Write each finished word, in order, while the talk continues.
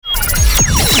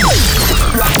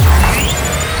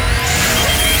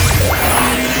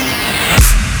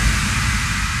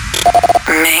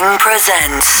Ming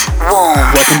Presents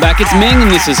Warmth. Welcome back, it's Ming, and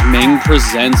this is Ming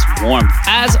Presents Warmth.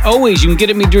 As always, you can get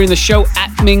at me during the show at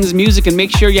Ming's Music, and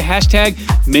make sure you hashtag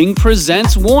Ming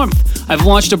Presents Warmth. I've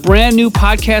launched a brand new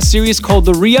podcast series called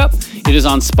The Re-Up. It is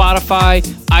on Spotify,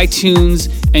 iTunes,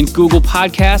 and Google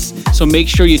Podcasts, so make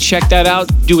sure you check that out.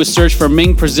 Do a search for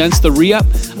Ming Presents The Re-Up.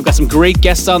 I've got some great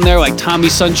guests on there like Tommy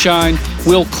Sunshine,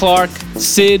 Will Clark,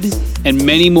 Sid, and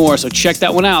many more, so check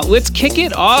that one out. Let's kick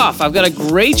it off. I've got a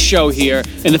great show here,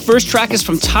 and the first track is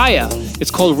from Taya.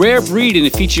 It's called Rare Breed, and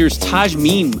it features Taj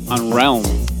Meme on Realm.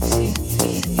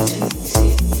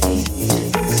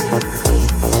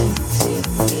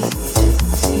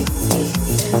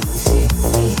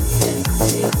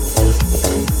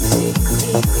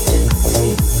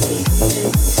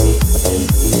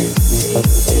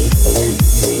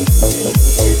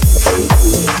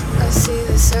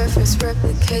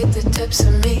 Replicate the depths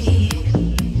of me.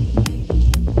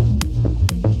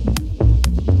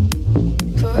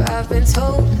 For I've been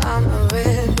told I'm a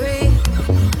rare breed.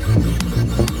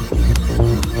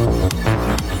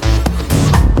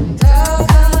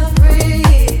 Dark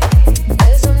breed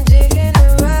as I'm digging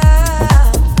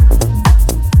around,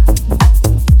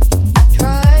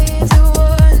 trying to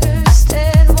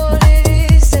understand what it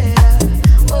is that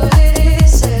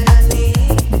I need.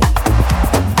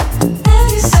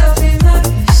 Let yourself be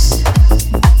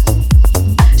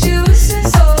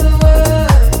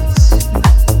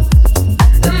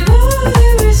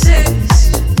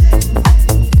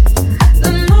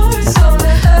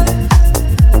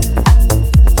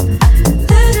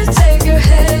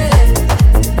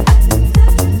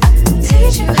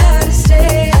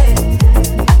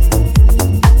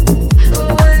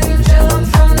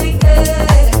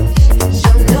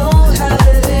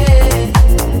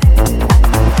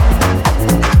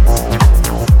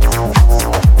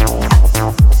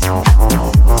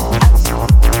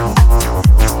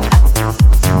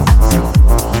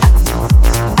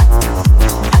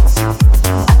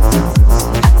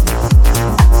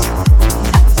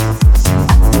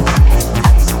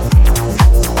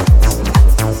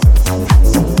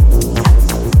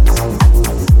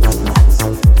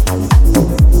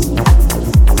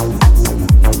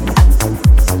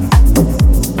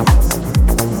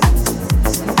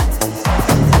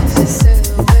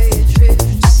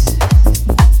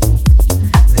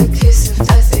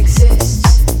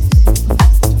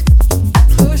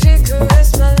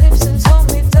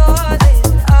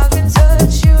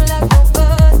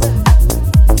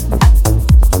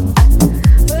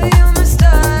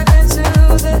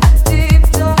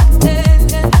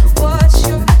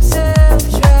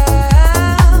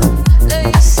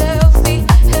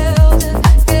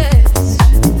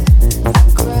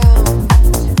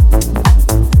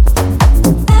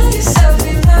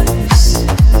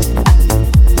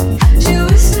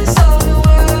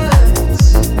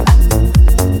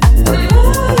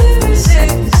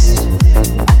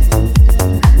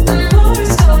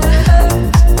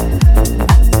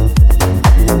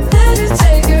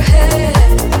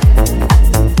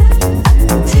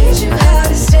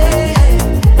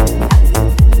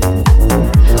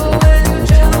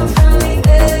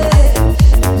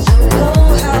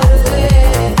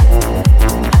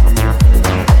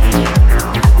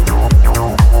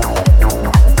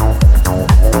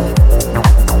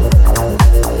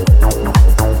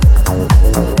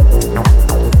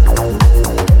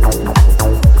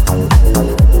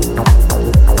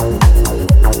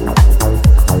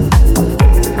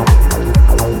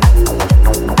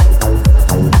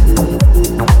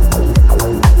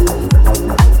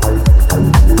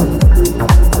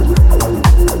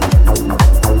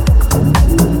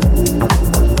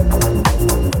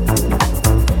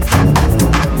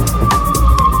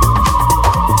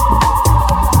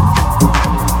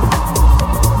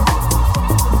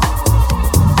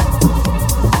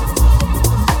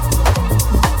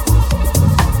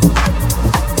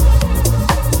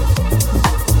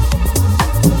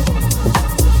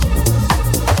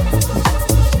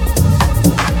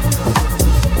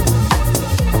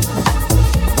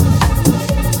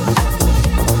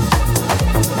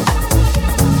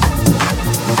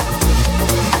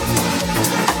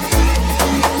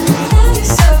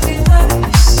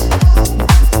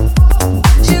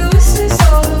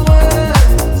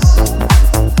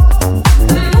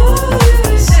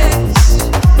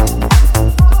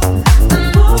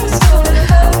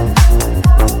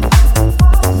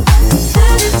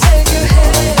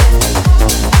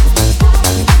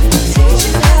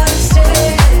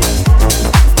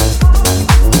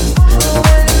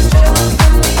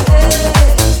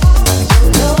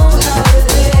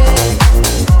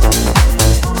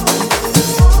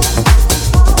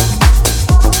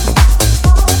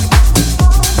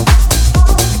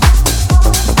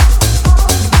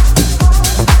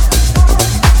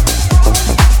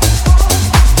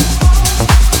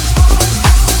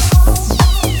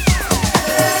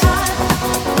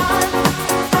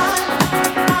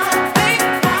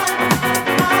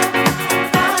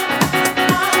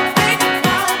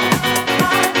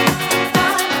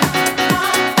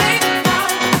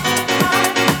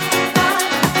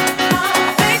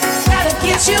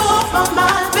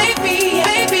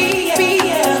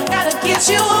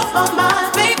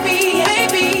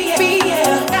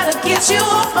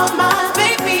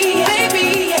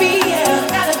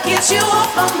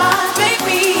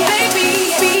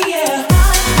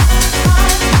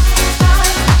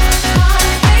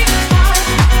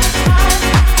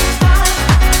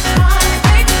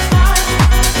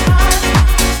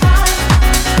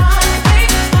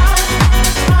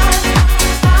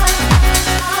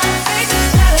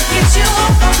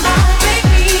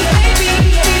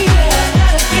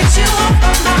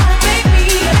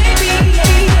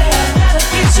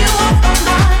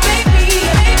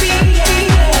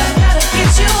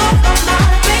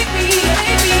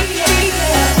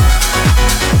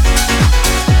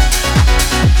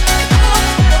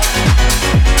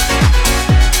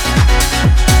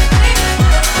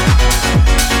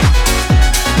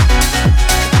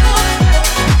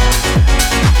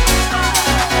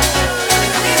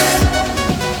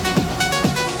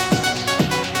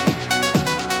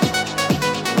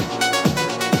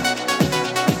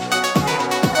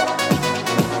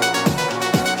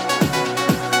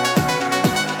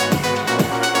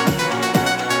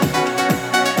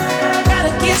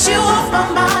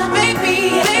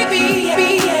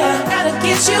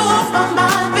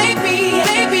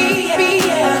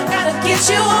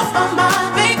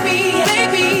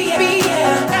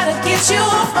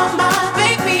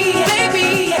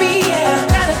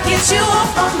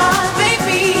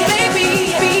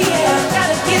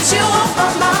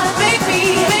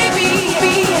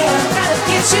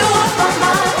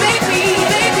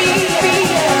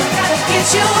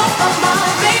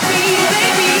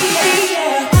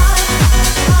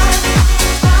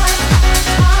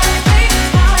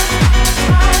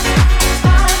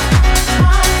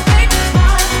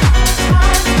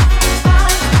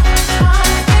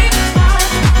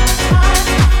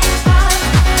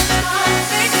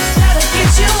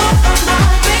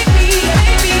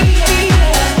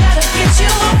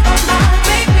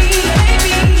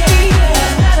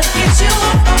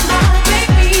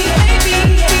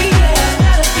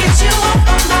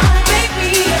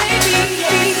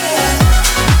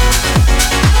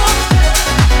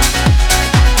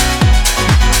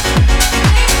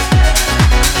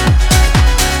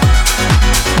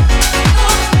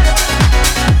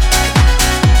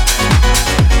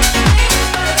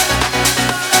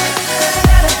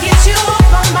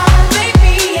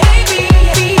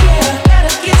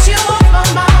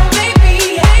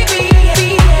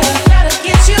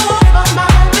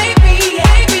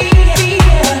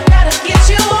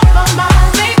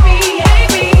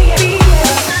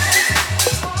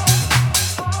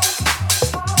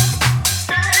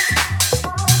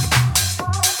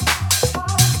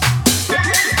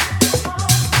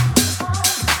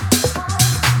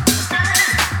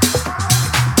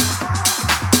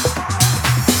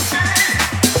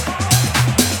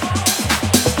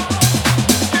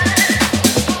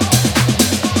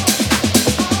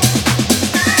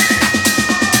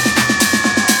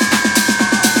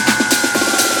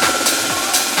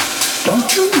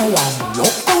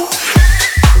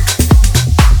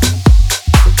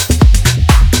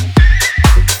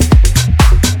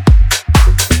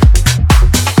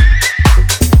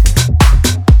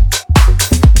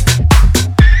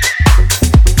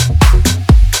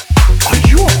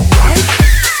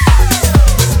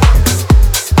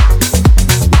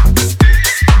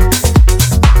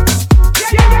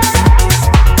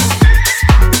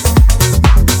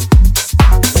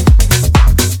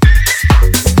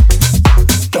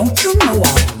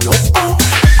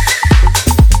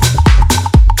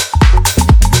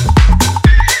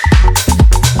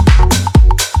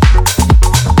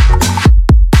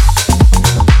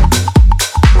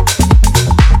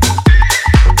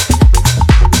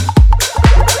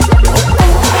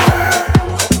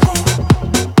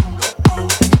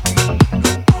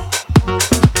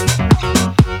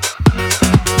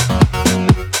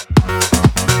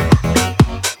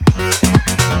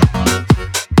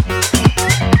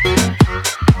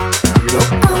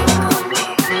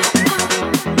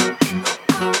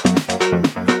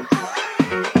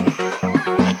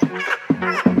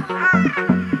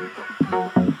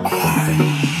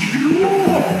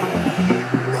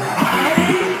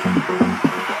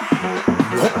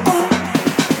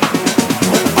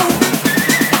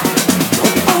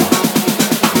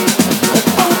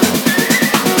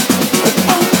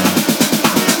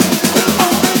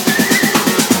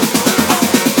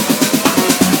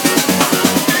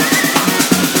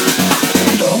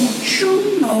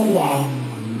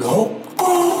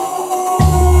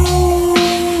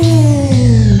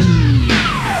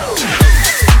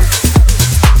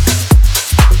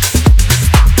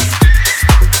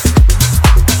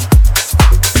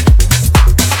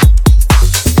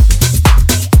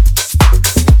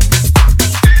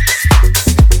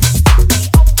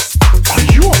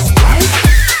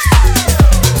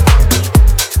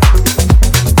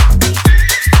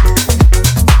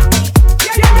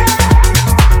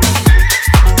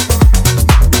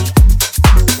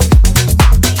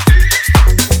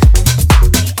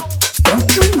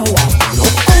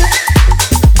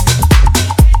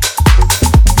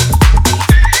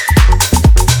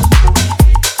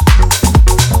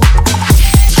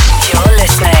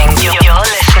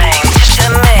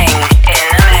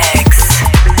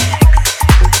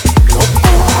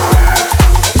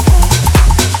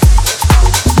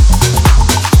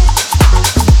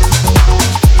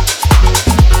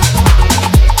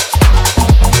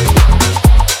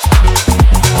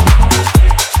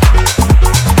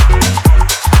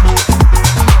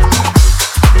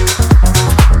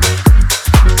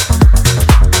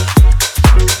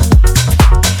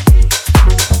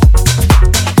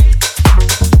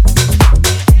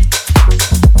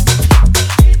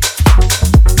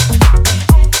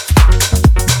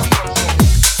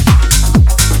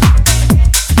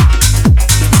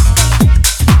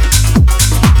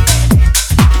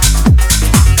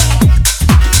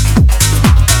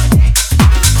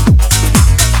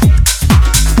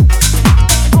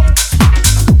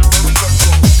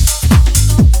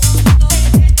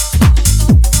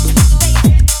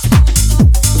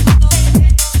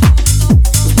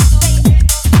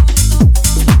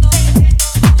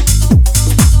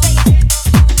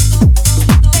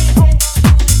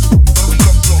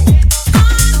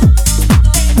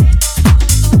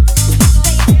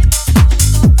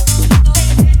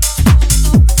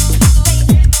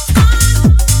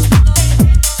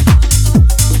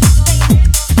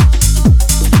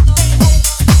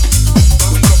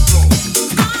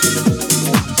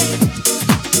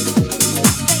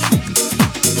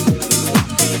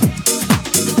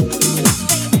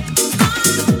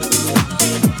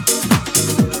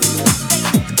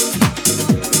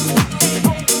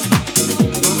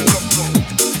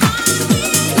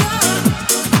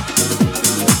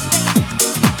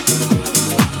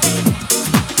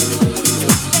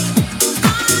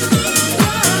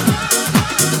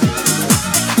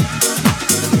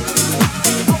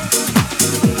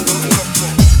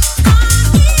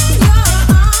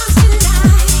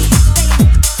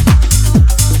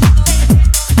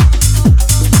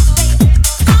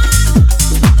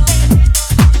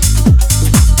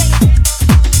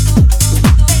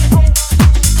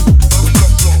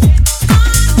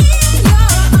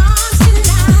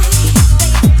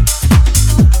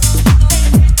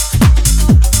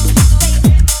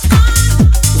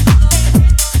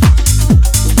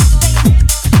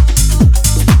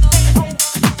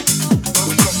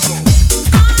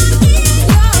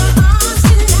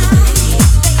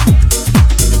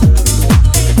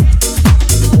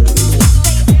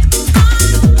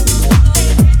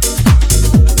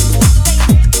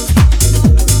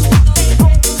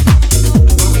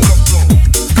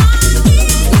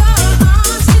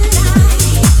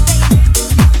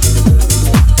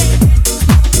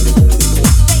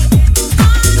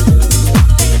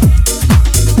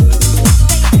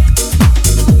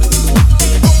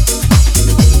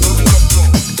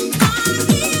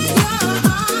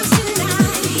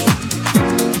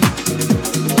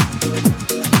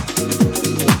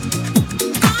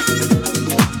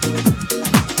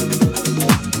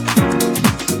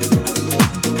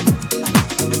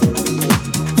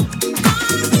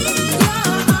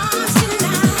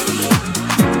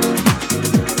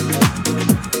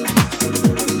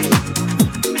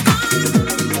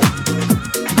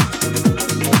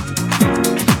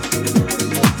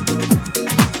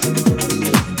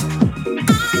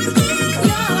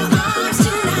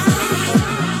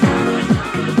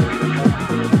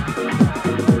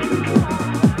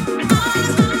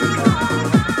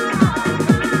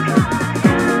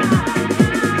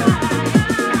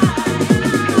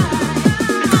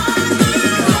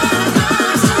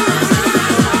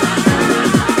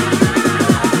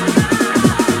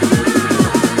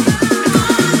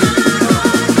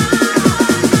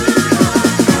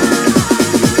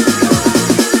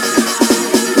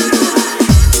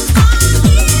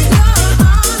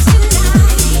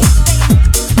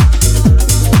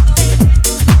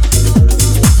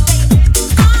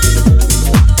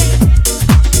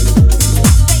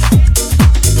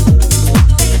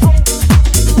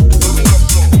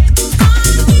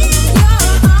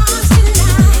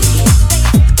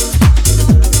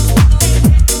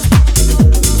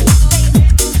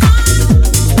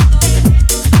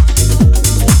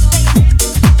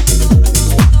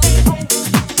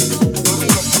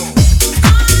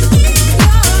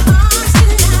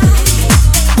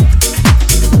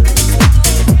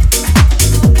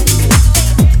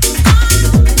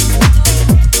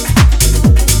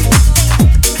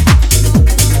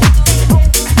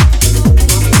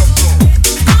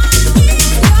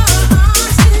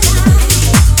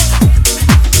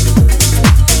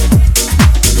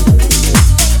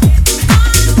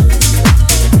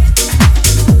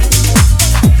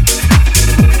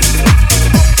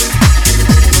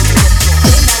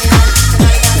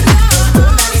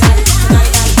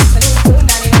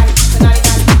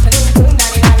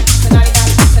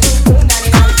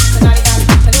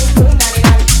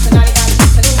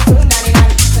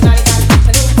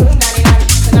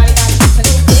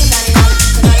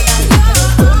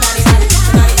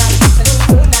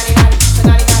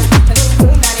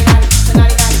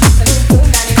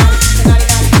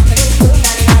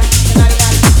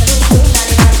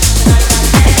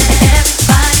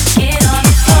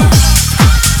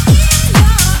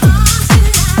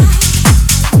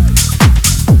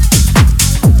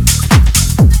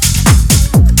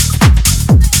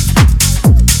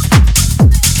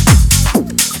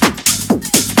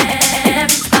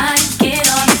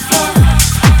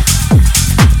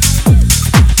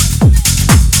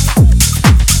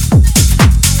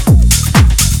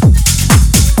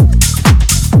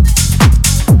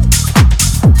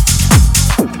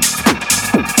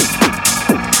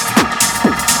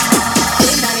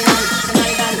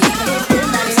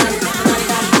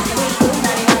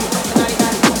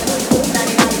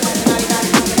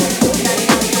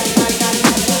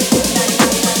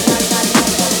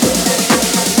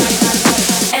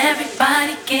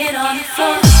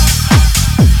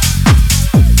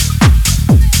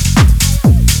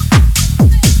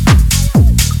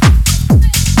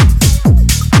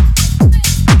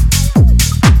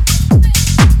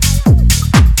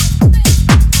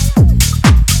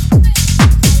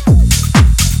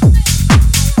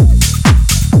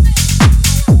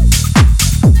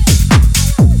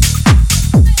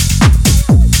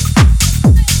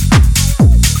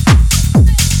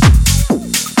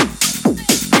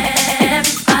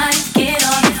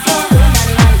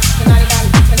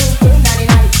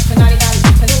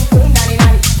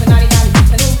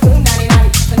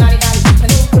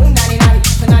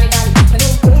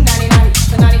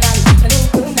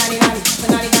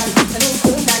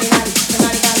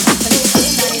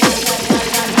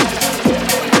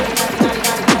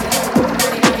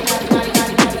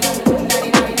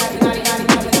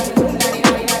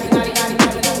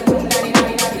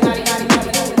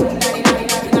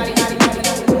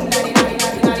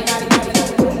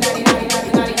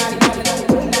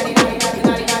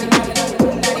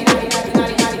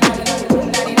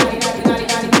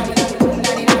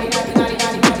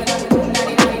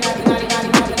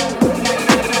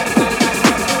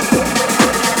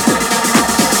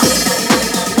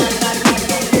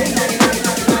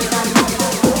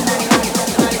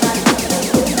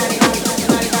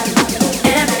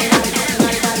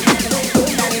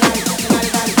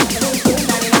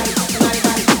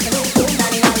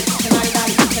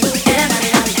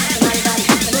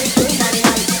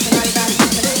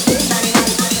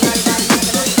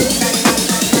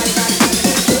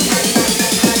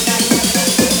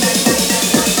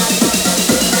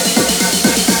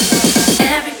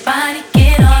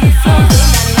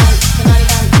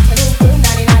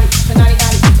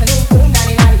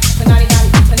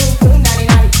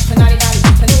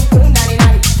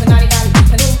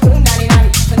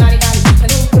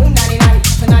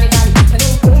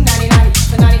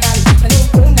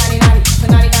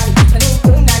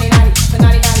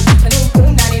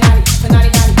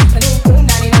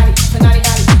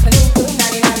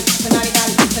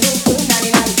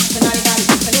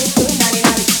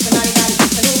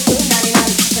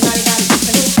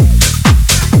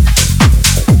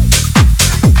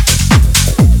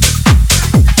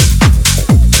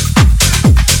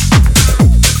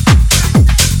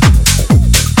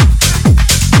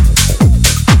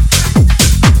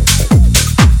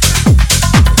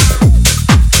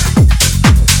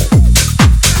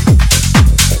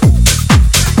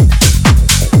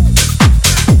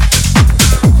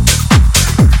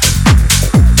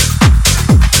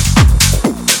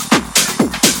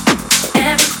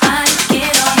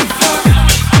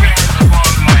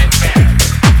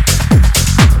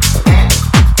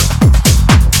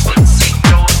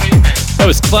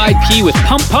Clyde P with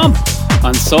Pump Pump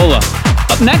on Sola.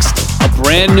 Up next, a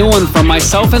brand new one from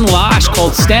myself and Lash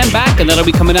called Stand Back, and that'll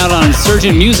be coming out on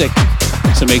Insurgent Music.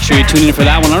 So make sure you tune in for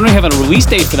that one. I don't even have a release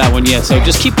date for that one yet, so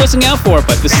just keep listening out for it.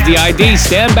 But this is the ID,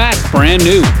 Stand Back, brand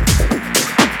new.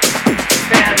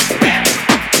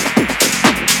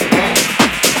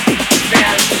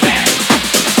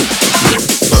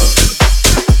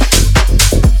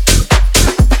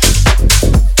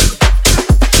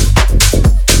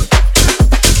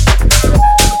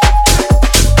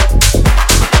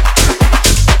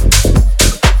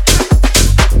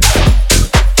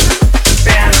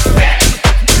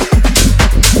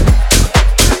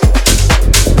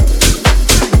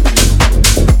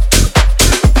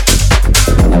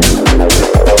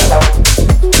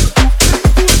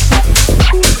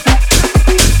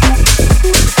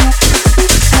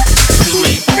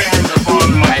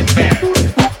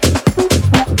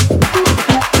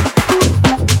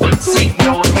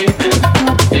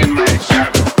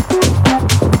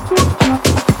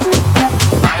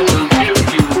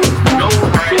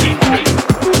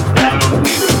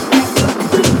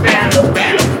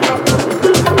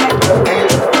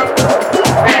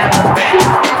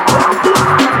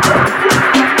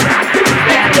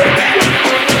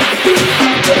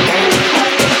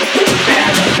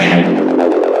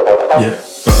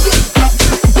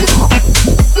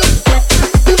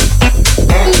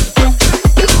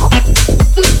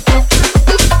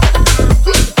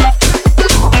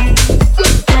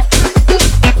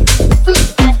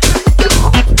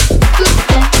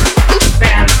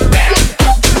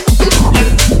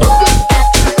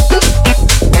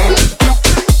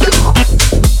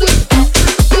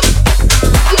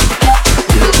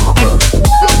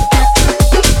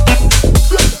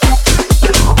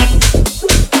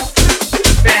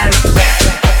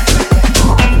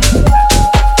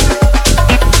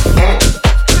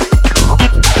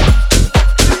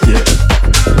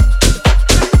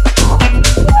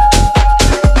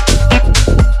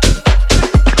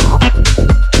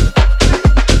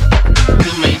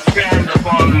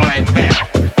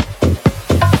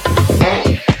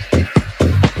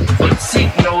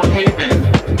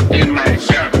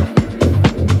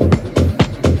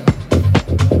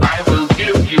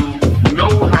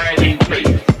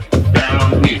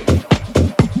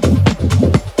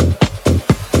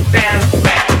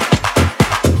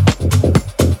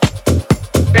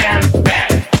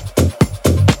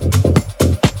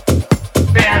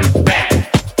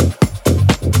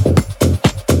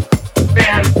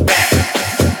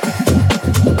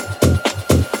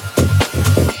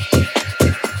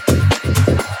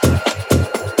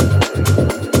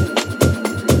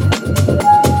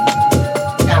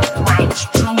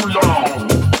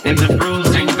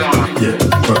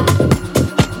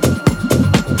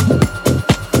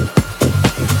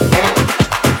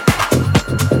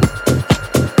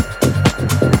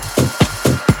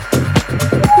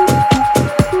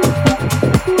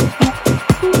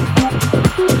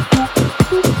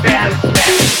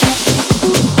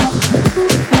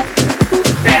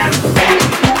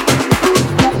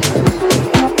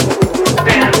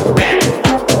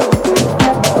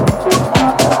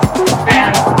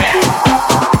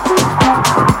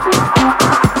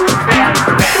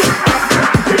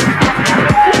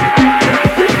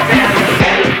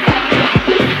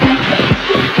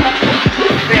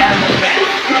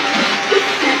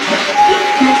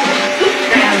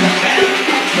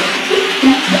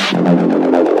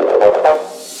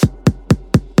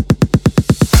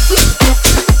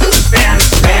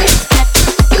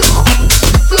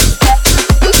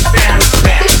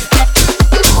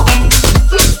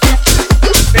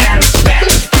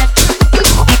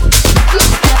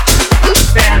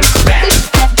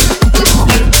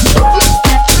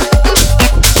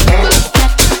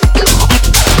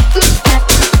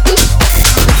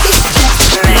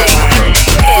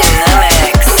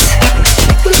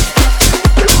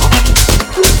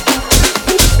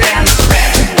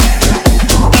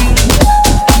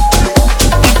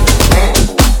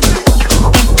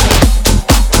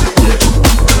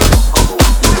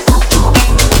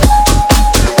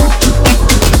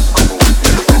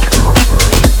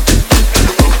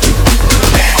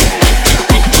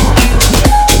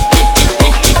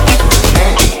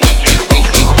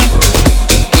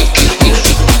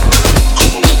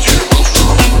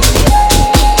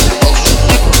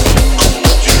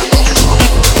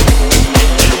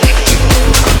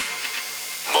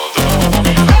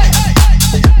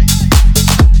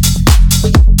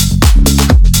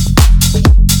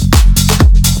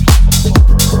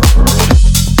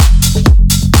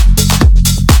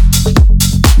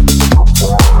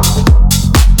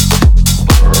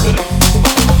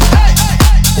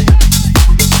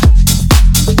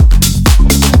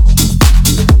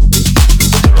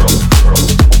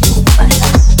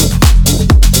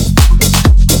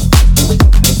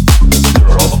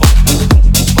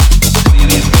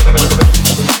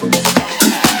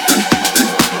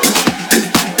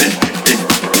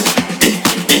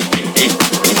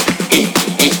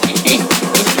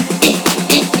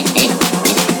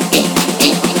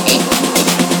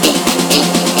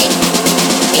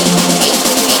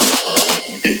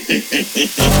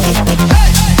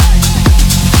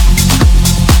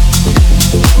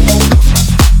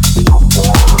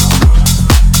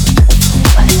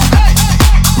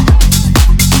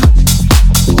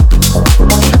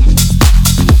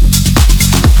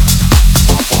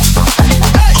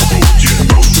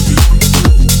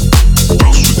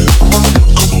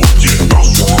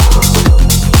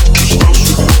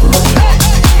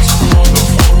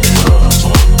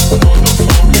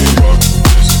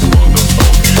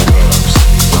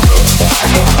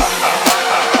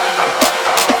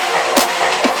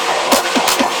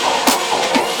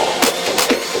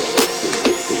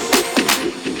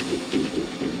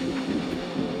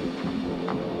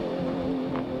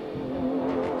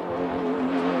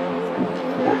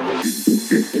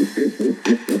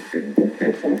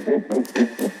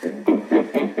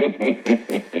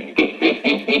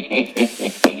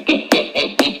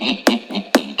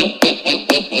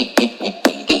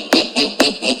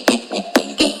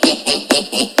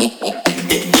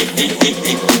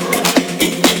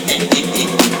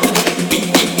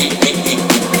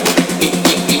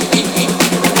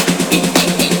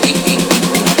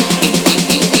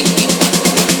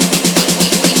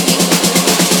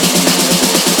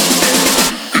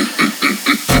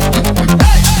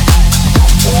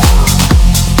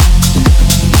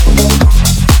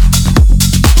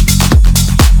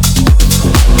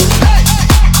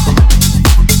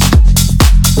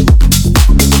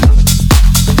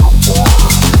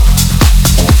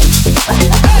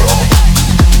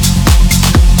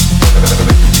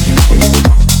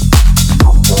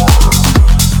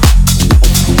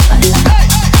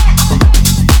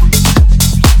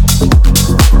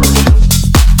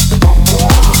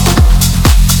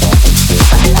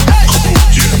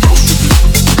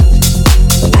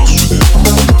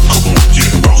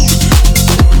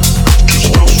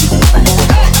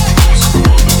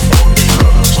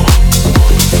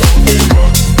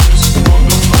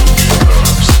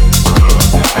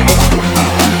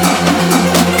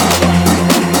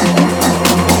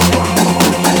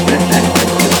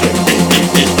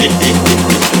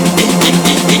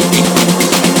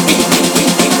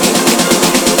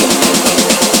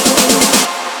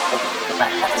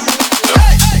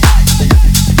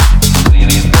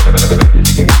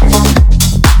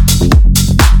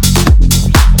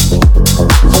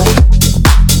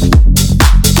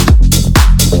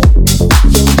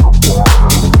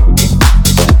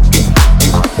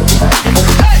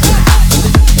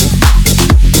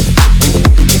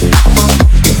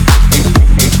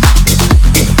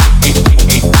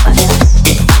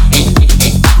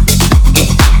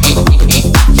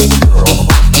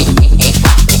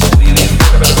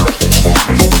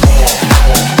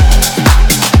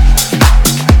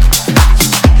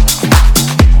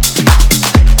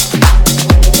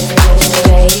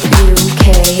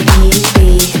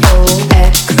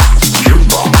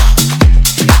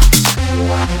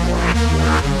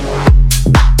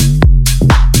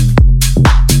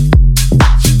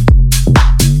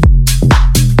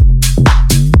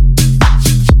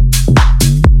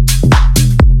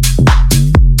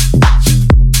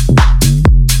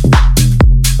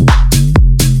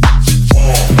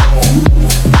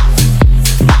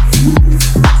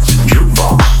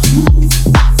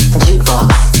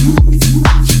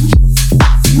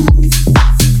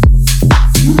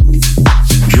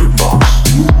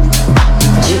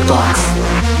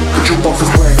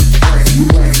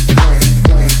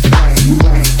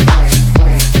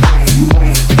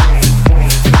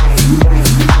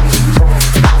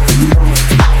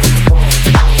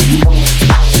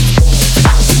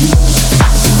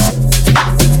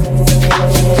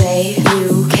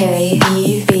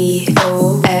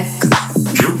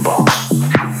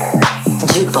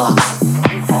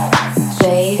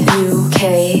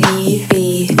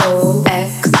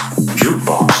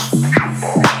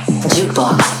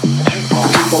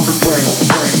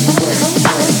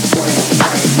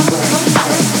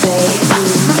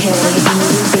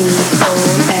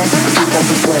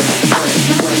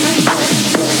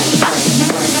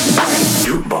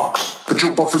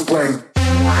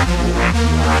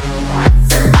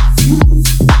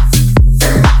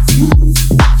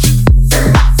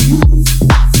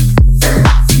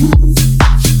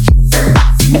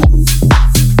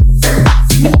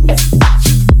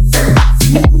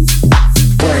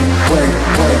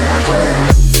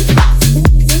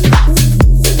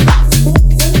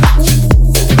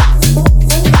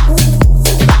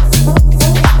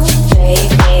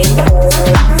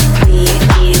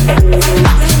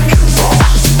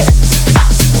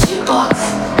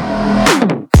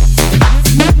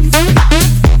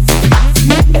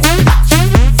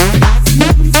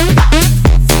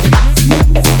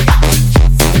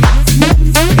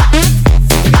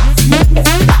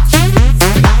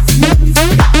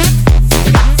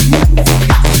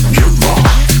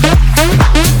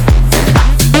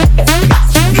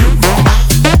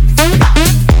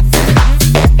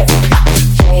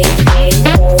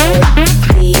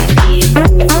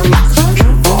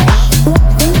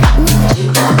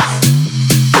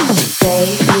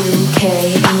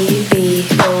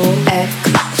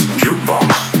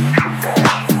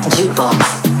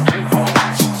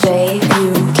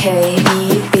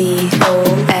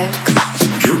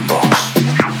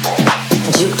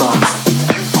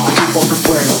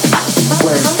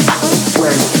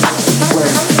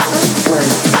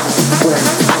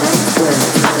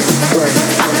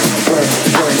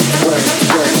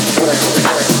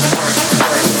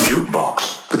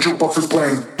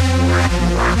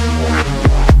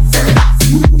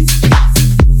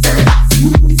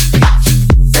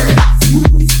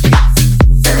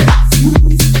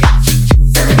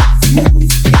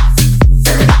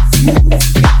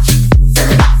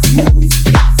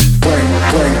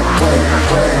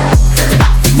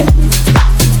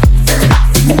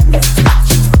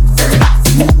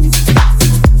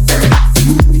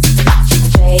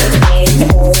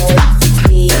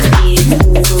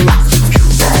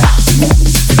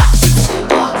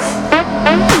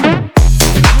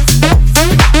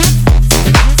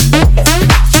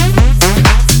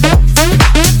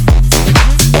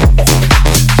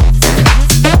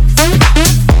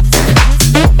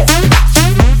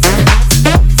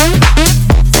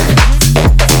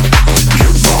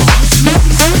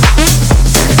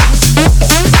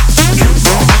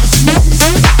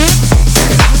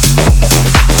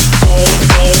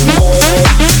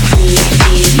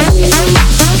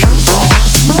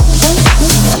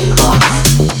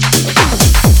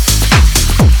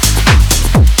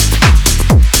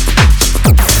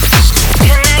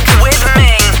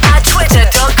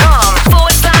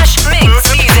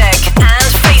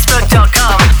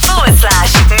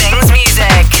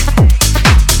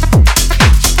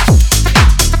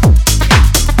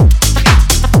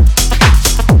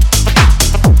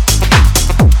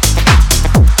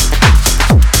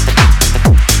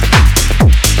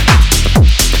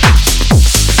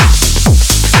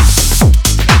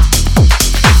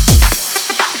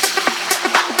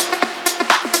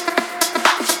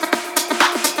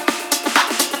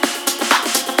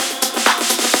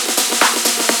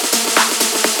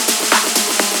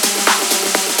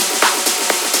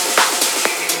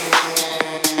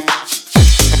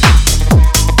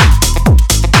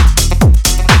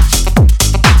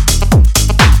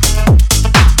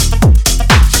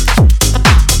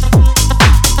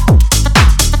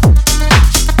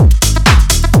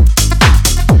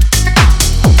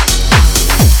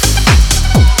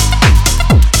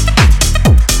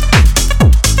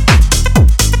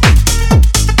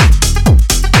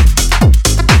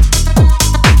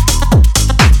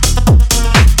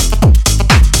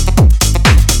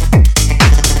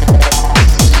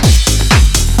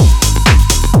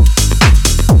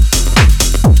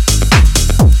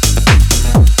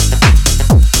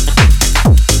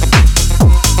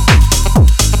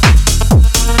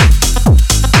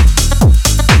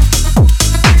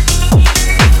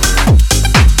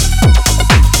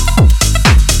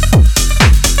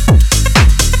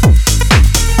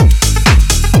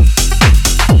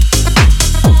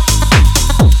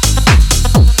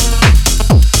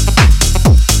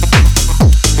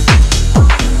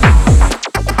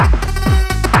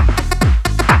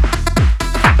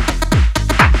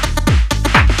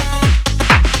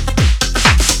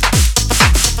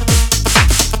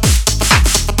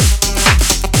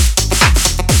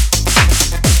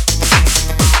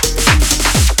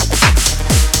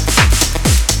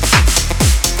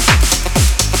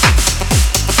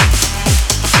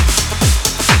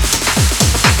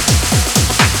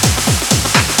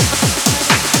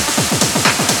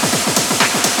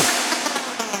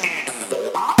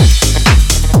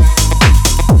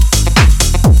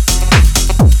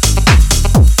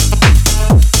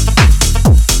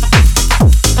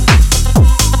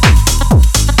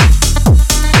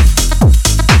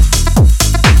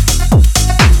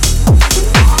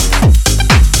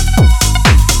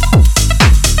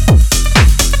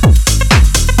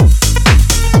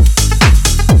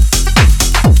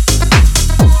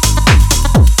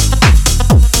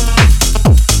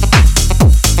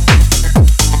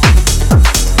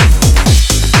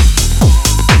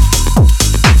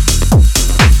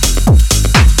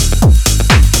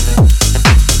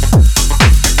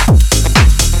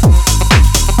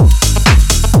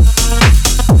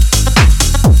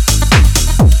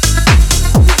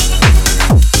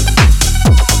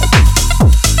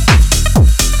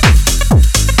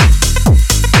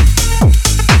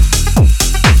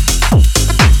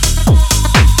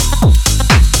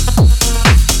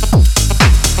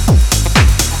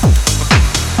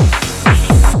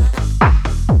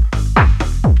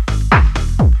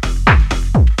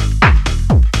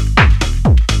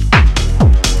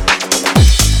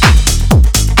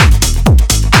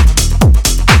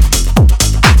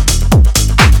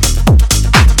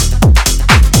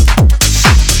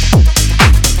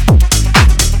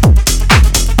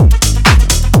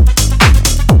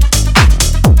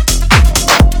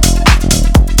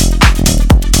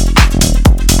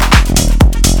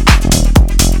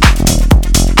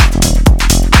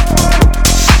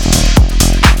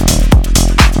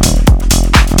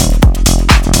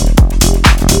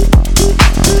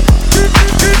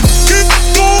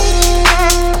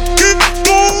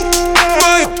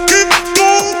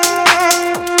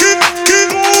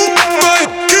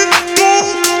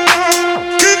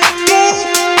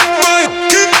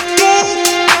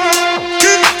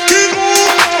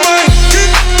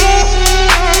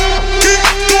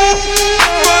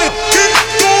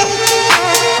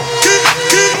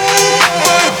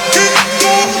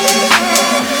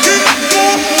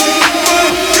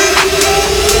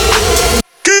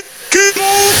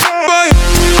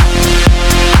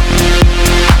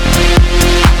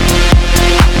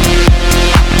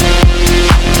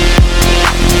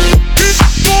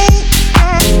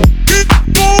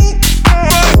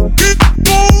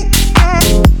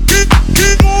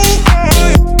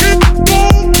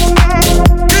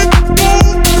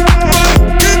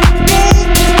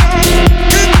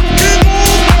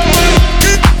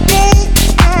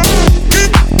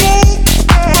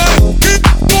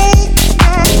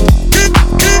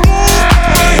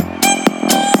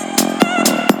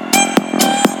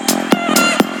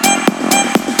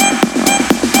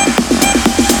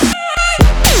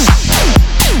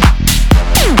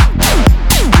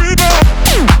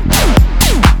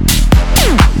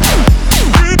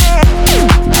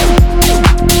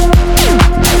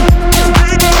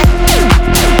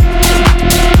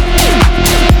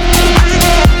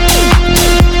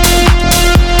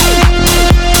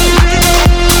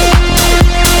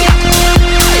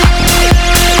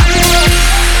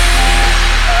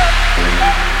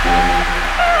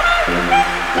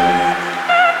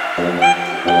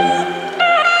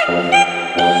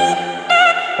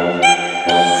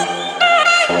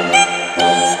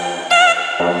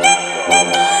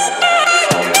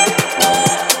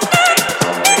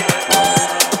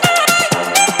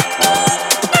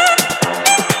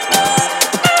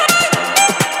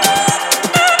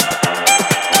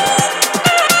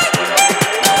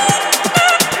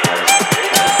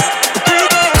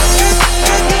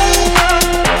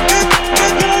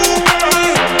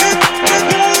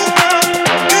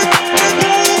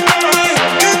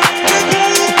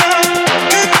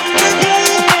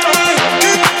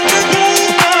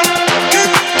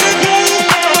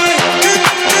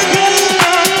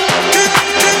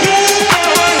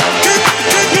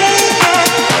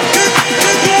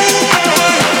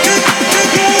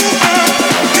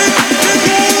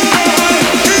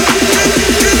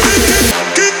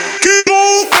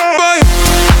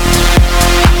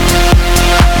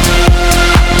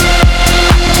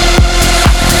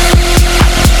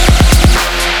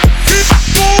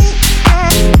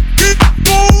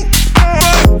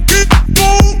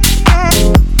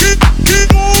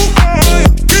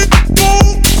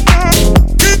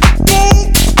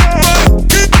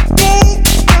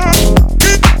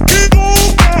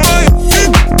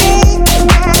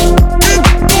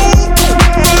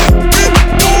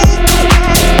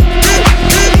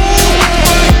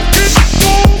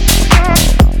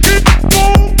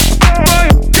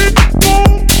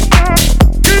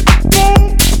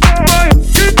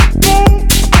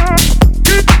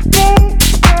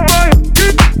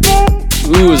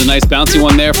 bouncy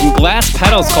one there from Glass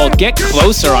Pedals called Get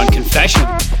Closer on Confession.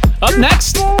 Up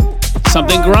next,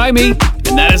 something grimy,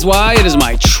 and that is why it is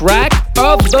my track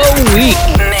of the week.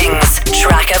 Ming's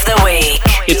track of the week.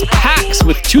 It's Pax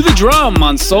with To The Drum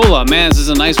on Sola. Man, this is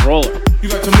a nice roller. You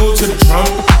got to move to the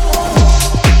drum.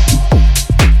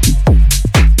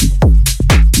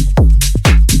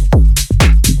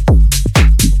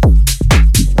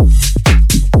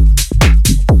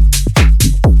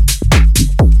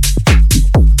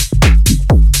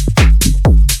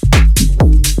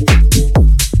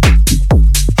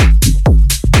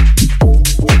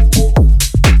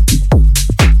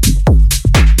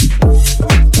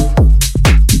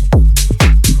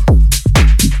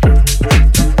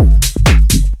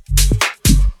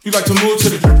 You got to move to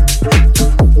the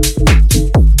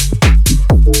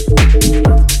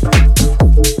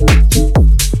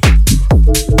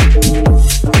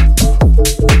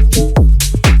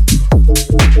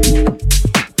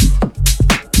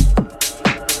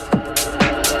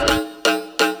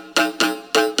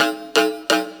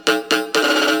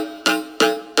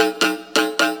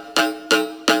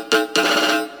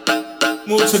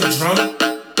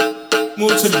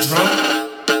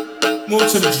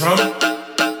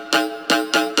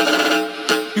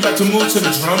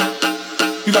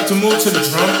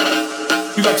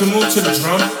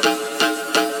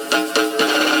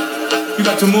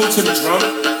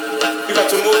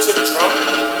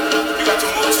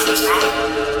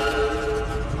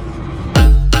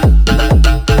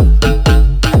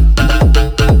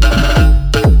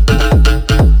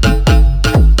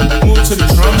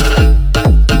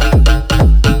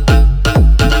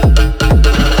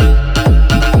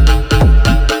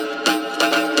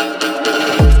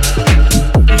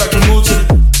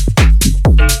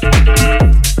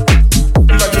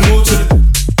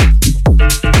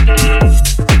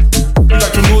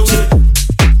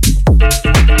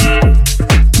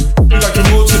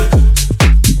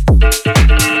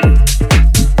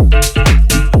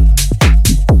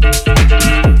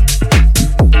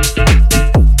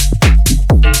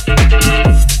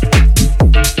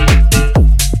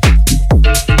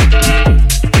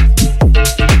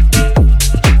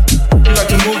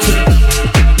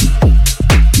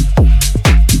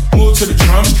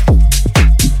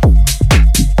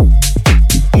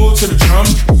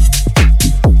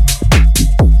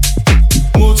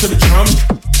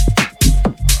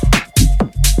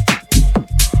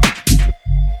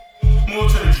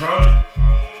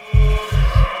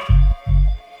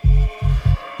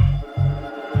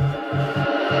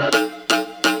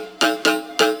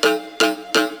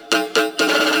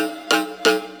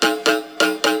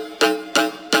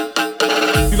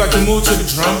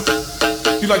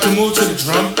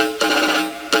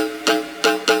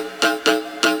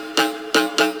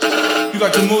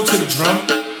move to the drum, move to the drum,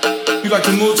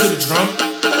 move to the drum.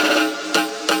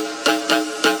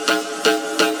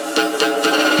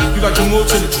 You got to move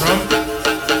to the drum.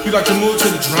 You got to move to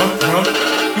the drum.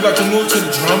 You got to move to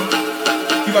the drum.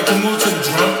 You got to move to the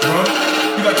drum.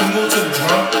 You got to move to the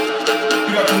drum.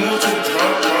 You got to move to the drum.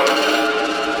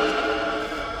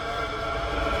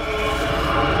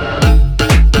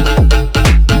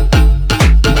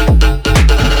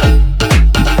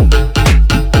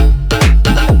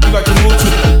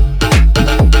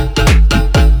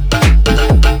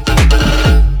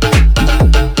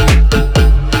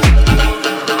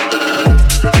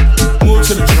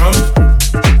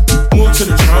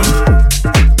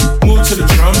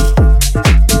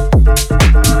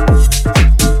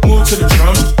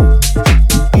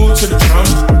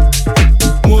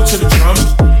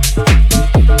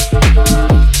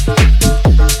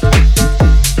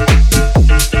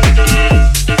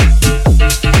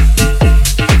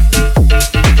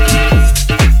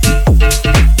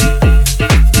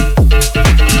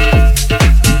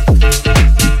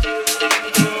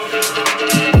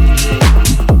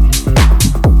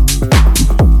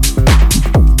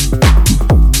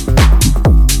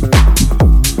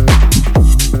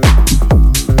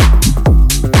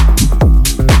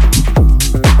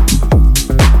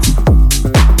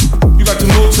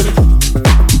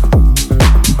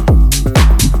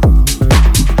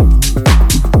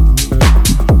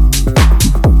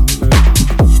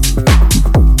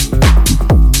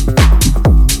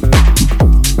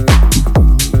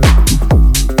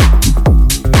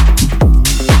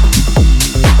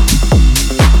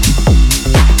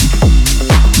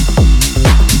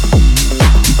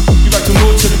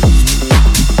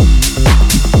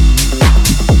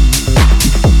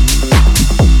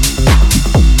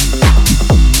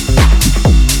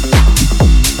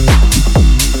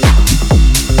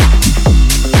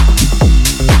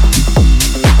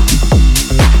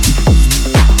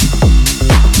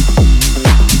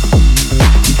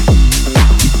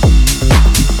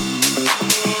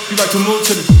 to move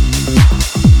to the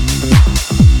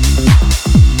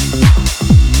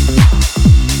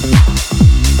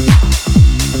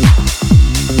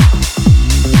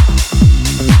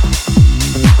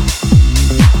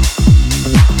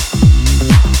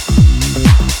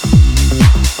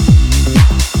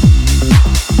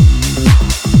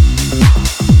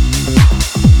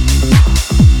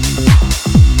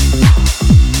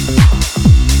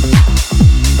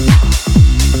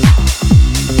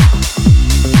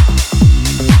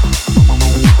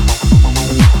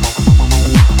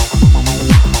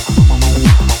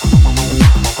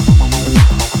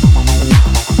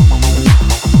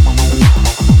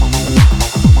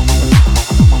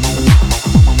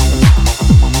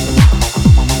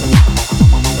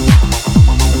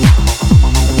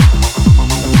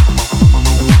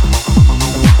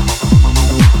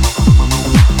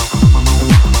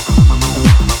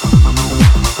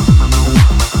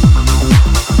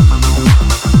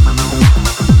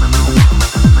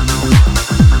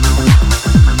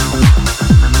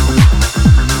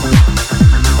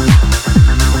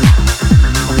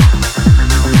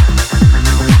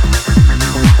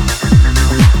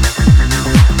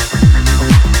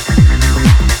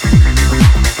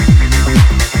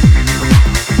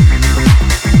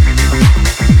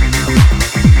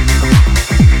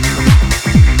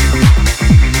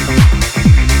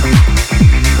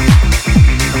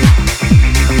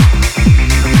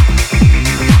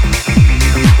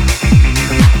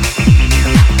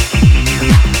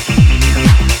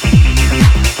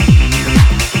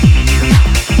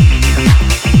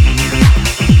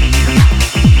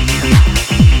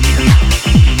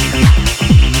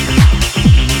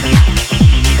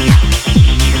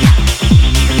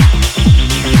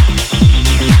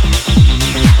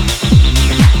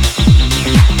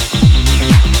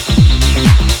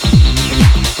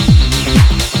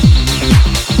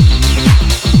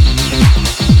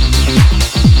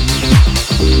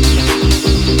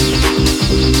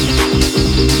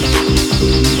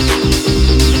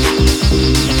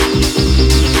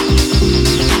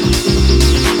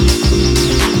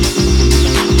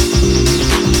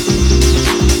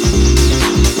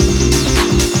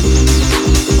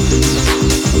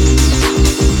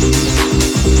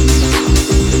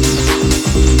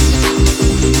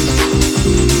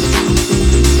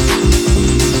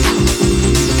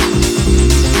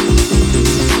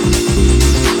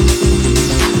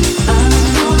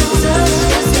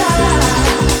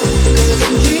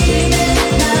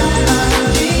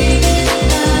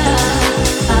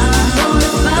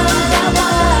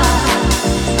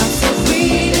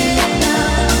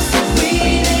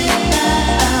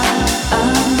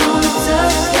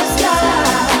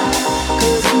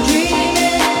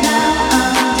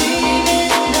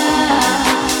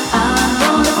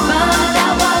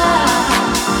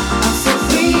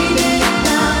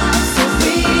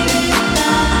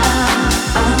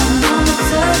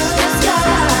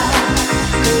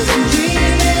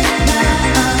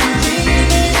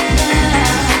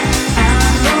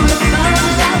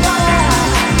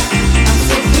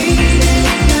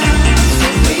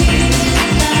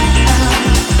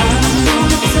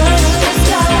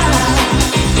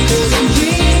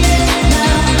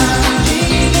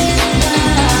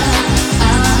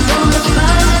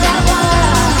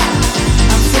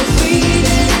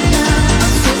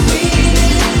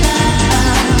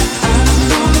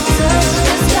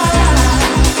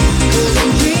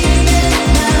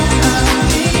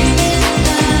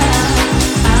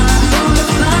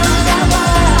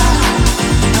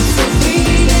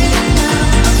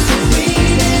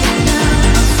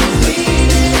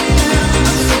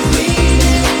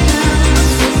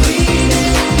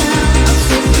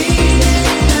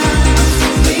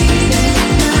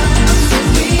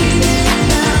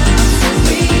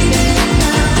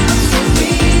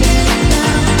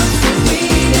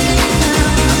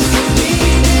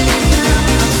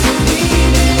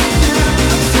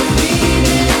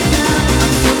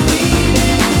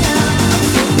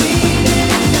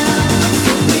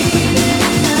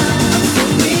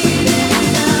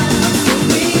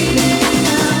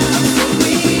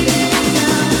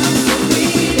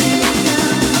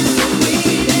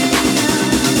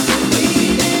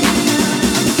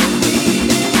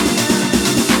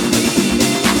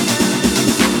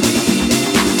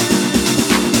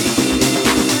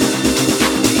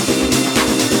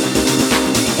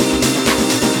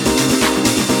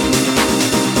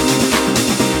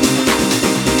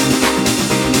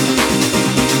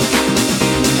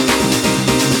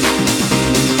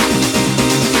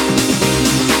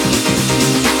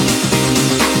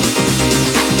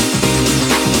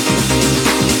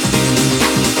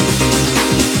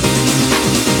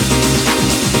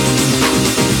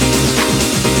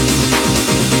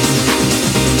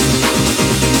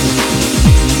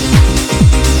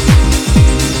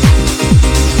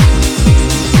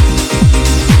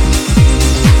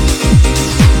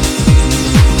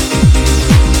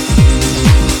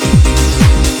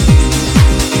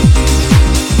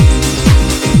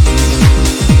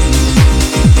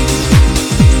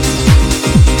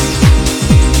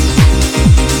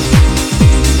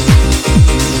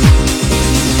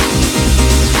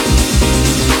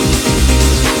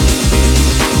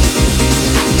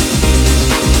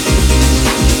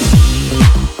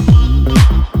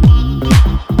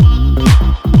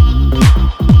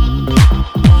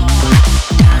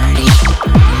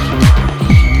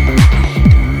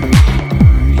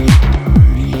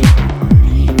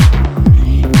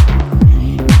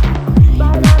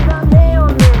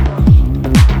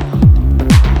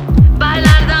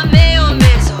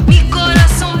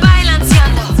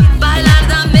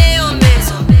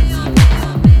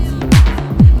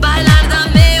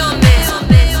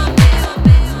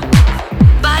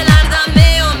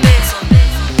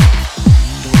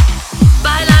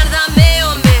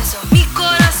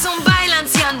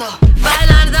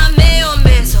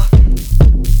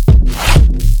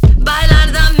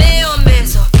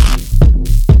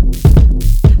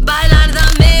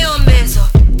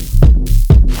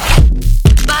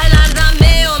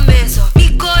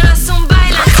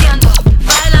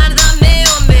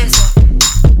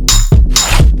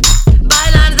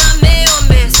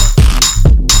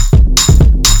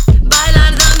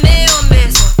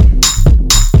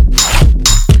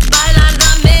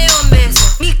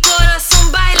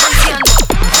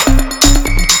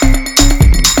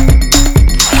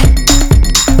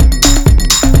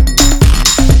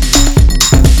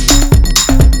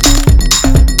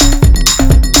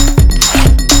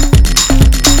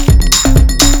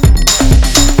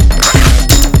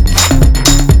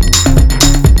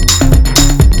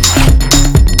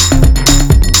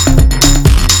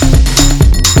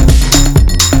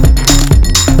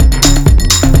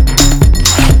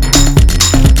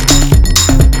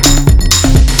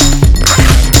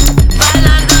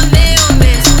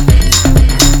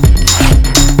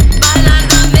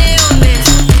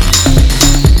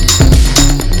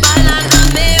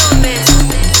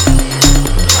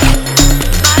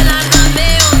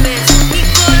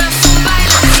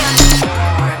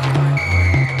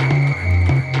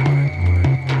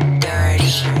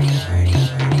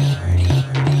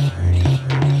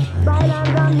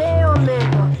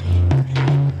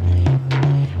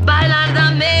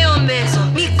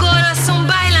corazón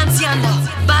baila ansiando.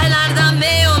 Bailar,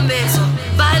 dame un beso.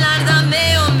 Bailar,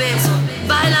 dame un beso.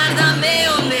 Bailar, dame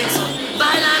un beso.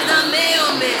 Bailar, dame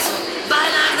un beso.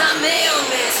 Bailar, dame un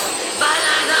beso.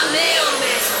 Bailar, dame un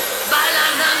beso.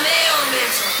 Bailar, dame un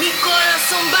beso. Mi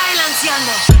corazón baila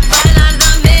ansiando. Bailar,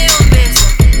 dame un beso.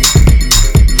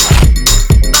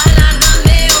 Bailar,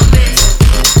 dame un beso.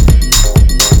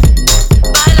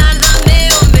 Bailar, dame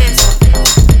un beso.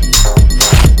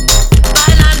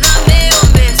 Bailar, dame un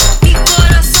beso. Mi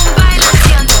corazón baila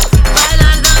ansiando.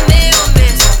 Bailar, dame un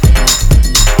beso.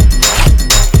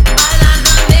 Bailar,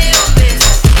 dame un beso.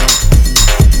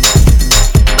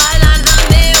 Bailar,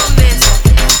 dame un beso.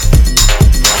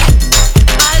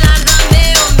 Bailar, dame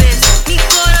un beso. Mi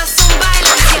corazón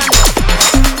baila ansiando.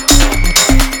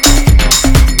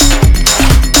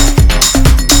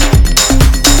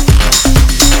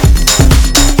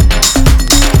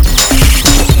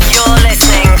 You're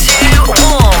listening to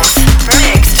Warmth,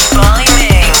 mixed by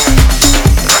Ming.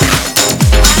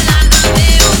 Bailar, dame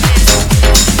un beso.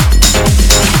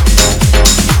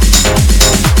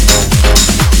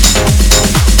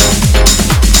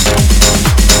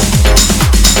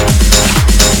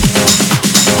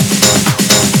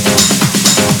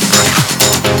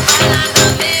 Bailar,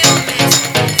 dame un beso.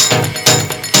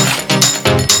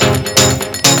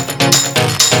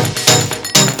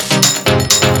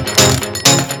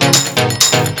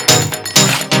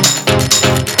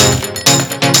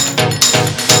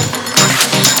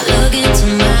 Look into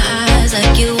my eyes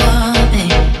like you want me.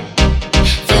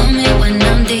 Feel me when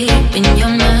I'm deep in your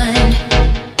mind.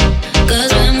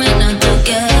 'Cause when we're not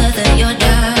together, you're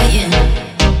dying.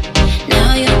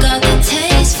 Now you got the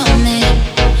taste for me.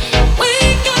 We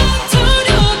got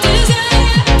total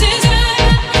desire,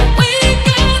 desire. We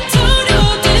got total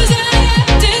desire,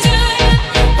 desire.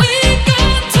 We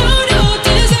got total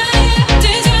desire,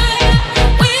 desire.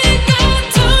 We got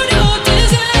total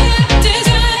desire,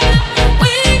 desire.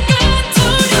 We got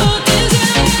total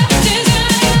desire,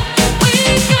 desire.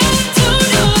 We got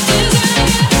total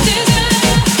desire, desire.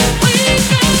 We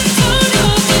got total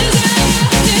desire,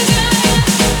 desire.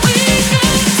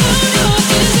 We got total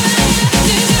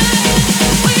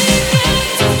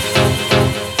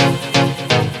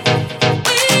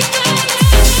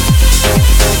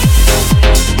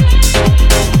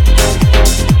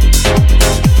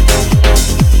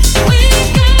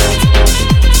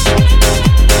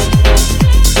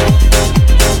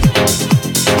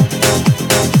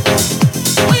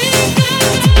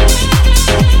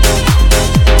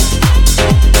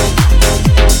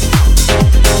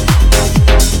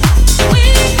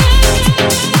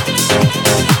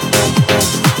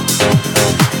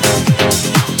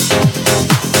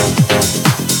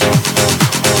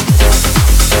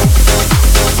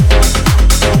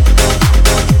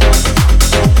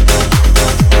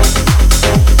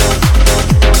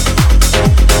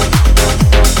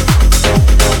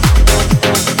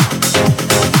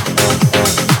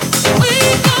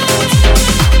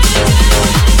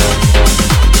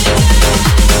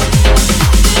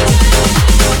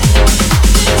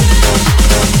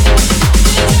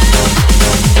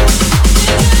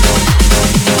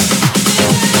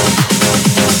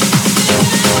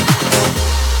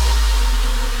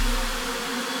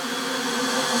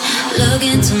Look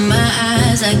into my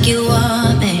eyes like you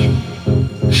want me.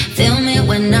 Feel me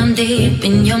when I'm deep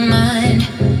in your mind.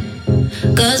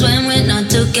 'Cause when we're not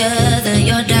together,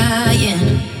 you're dying.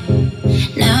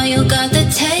 Now you got the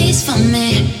taste for me.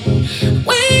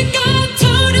 We got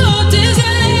total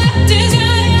desire,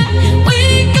 desire. We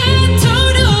got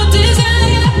total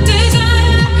desire,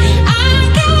 desire. I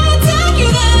can't take you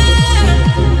there.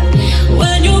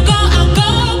 When you go, I'll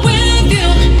go with you.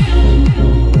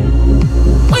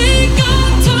 We got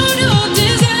total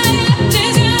desire,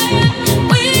 desire.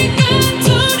 We got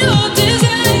total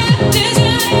desire,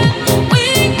 desire. We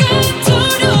got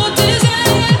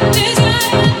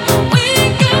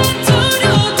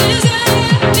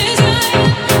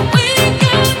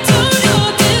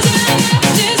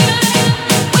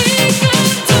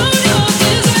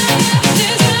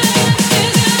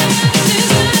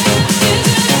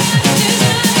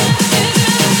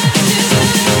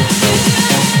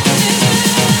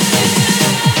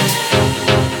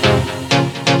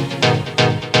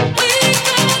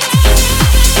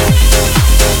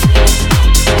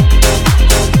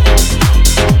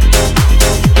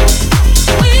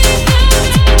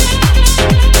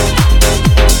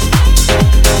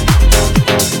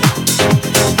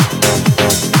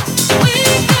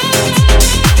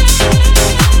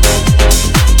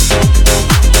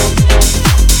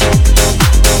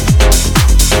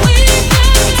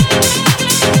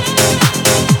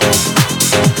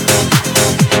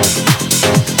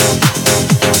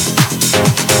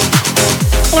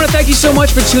Thank you so much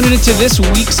for tuning into this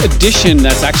week's edition.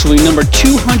 That's actually number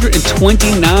 229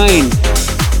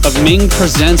 of Ming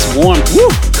Presents Warmth. Woo!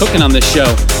 Cooking on this show.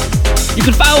 You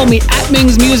can follow me at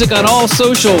Ming's Music on all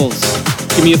socials.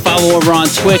 Give me a follow over on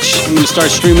Twitch. I'm going to start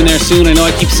streaming there soon. I know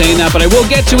I keep saying that, but I will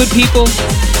get to it, people.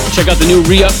 Check out the new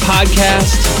Re-Up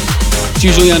podcast. It's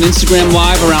usually on Instagram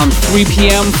Live around 3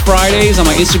 p.m. Fridays on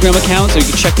my Instagram account, so you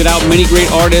can check it out. Many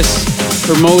great artists,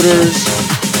 promoters,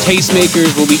 tastemakers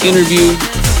will be interviewed.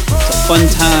 It's a fun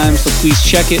time, so please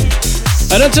check it.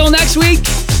 And until next week,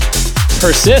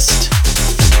 persist.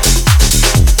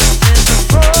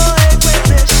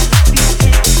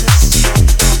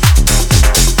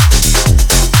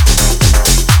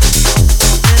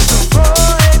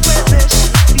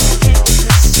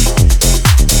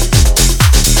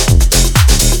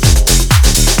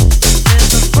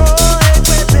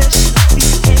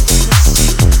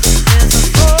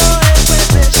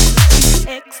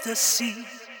 See.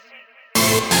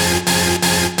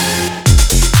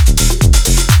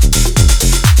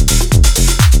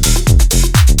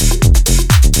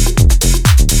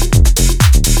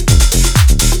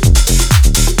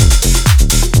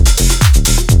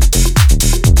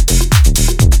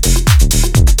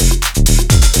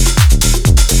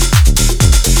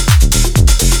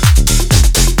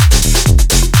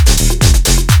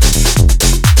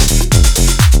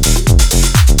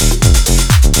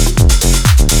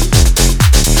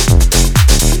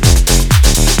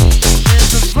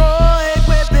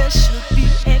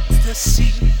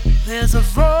 There's a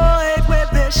void where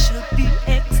there should be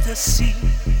ecstasy.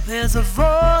 There's a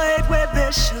void where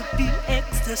there should be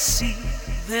ecstasy.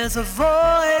 There's a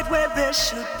void where there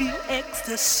should be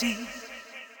ecstasy.